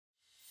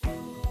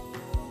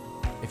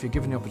if you're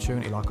given the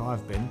opportunity like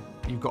I've been,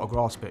 you've got to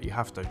grasp it, you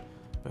have to,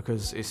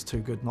 because it's too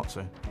good not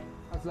to.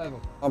 That's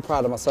level. I'm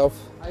proud of myself.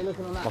 How are you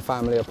looking on that? My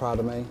family are proud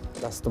of me.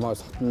 That's the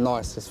most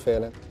nicest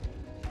feeling.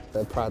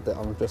 They're proud that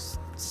I'm just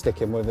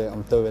sticking with it,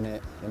 I'm doing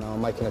it, you know,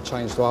 I'm making a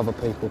change to other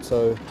people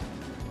too.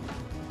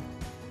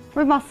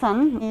 With my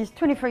son, he's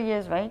 23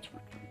 years of age.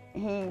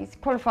 He's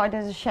qualified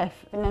as a chef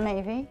in the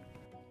Navy.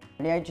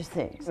 At the age of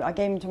 6, I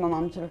gave him to my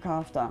mum to look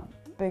after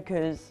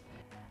because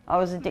I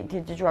was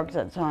addicted to drugs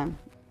at the time.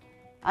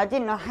 I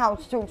didn't know how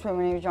to talk to him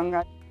when he was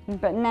younger,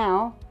 but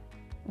now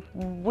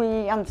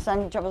we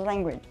understand each other's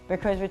language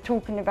because we're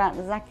talking about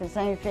exactly the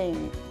same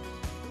thing.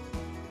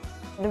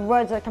 The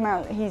words that come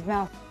out of his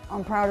mouth,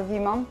 "I'm proud of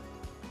you, Mum,"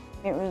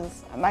 it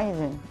was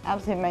amazing,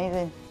 absolutely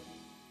amazing.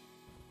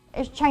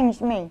 It's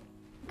changed me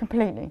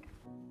completely.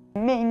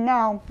 Me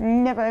now,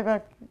 never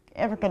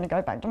ever going to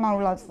go back to my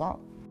old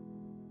lifestyle.